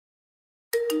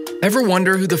Ever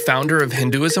wonder who the founder of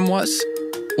Hinduism was?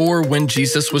 Or when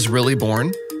Jesus was really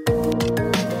born?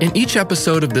 In each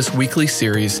episode of this weekly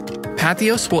series,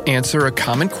 Patheos will answer a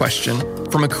common question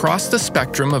from across the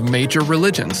spectrum of major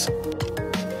religions.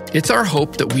 It's our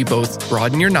hope that we both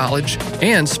broaden your knowledge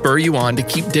and spur you on to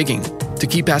keep digging, to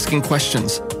keep asking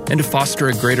questions, and to foster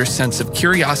a greater sense of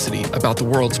curiosity about the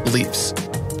world's beliefs.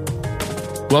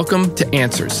 Welcome to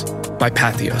Answers by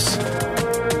Patheos.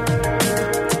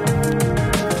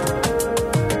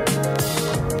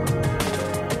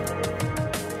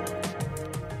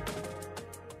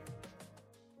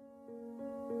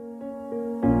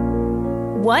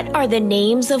 What are the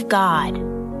names of God?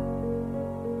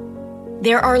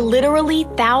 There are literally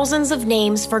thousands of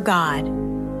names for God.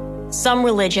 Some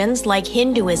religions, like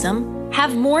Hinduism,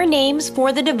 have more names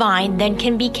for the divine than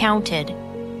can be counted.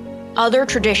 Other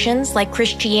traditions, like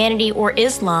Christianity or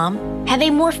Islam, have a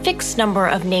more fixed number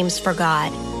of names for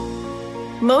God.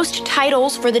 Most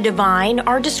titles for the divine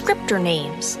are descriptor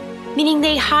names, meaning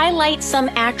they highlight some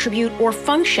attribute or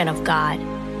function of God.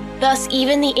 Thus,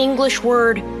 even the English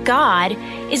word God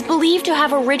is believed to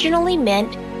have originally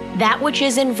meant that which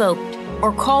is invoked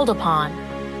or called upon.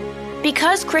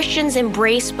 Because Christians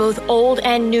embrace both Old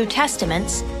and New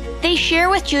Testaments, they share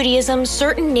with Judaism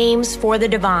certain names for the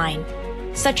divine,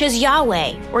 such as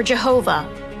Yahweh or Jehovah,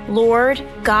 Lord,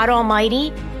 God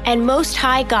Almighty, and Most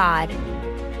High God.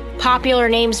 Popular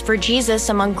names for Jesus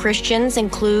among Christians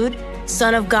include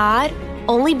Son of God,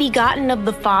 Only Begotten of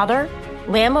the Father,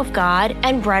 Lamb of God,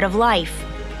 and Bread of Life.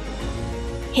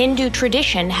 Hindu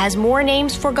tradition has more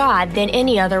names for God than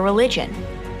any other religion.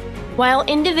 While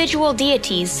individual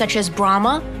deities such as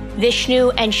Brahma,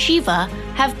 Vishnu, and Shiva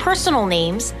have personal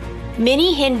names,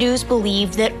 many Hindus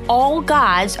believe that all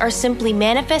gods are simply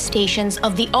manifestations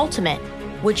of the ultimate,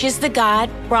 which is the god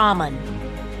Brahman.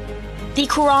 The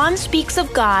Quran speaks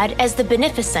of God as the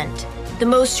Beneficent, the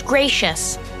Most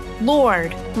Gracious,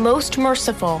 Lord, Most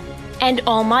Merciful, and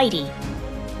Almighty.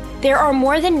 There are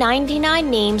more than 99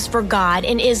 names for God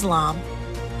in Islam.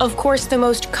 Of course, the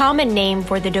most common name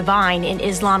for the divine in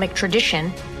Islamic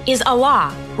tradition is Allah,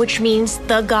 which means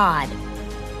the God.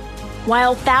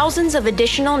 While thousands of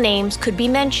additional names could be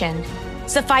mentioned,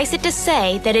 suffice it to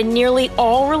say that in nearly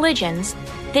all religions,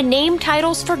 the name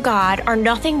titles for God are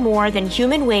nothing more than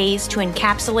human ways to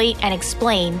encapsulate and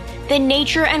explain the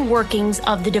nature and workings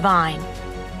of the divine.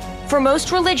 For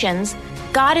most religions,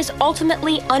 God is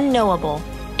ultimately unknowable,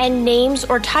 and names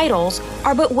or titles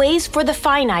are but ways for the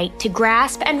finite to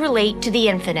grasp and relate to the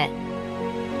infinite.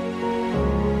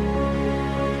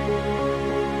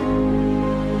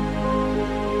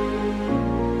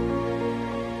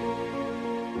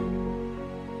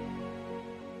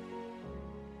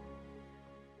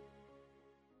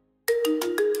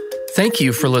 Thank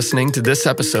you for listening to this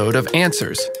episode of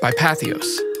Answers by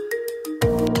Patheos.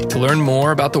 To learn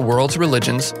more about the world's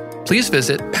religions, please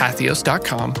visit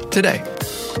patheos.com today.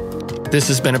 This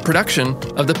has been a production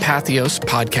of the Patheos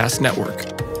Podcast Network.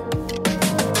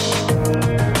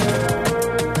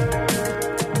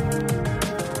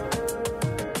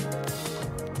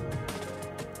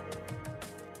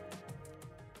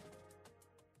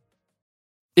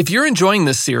 If you're enjoying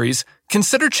this series,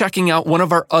 consider checking out one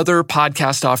of our other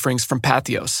podcast offerings from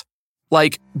Patheos,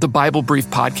 like the Bible Brief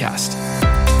Podcast.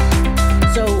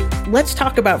 So let's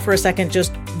talk about for a second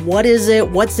just what is it,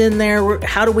 what's in there,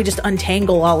 how do we just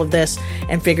untangle all of this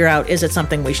and figure out, is it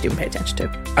something we should even pay attention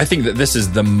to? I think that this is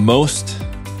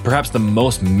perhaps the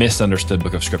most misunderstood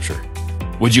book of Scripture.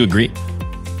 Would you agree?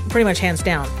 Pretty much hands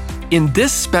down. In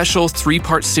this special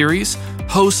 3-part series,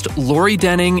 host Lori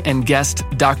Denning and guest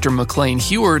Dr. McLean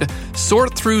Heward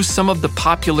sort through some of the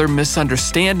popular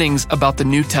misunderstandings about the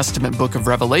New Testament book of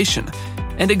Revelation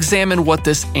and examine what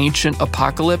this ancient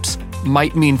apocalypse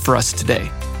might mean for us today.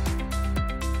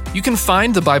 You can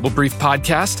find the Bible Brief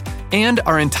Podcast and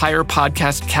our entire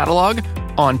podcast catalog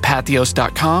on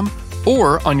patheos.com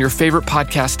or on your favorite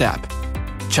podcast app.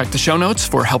 Check the show notes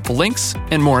for helpful links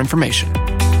and more information.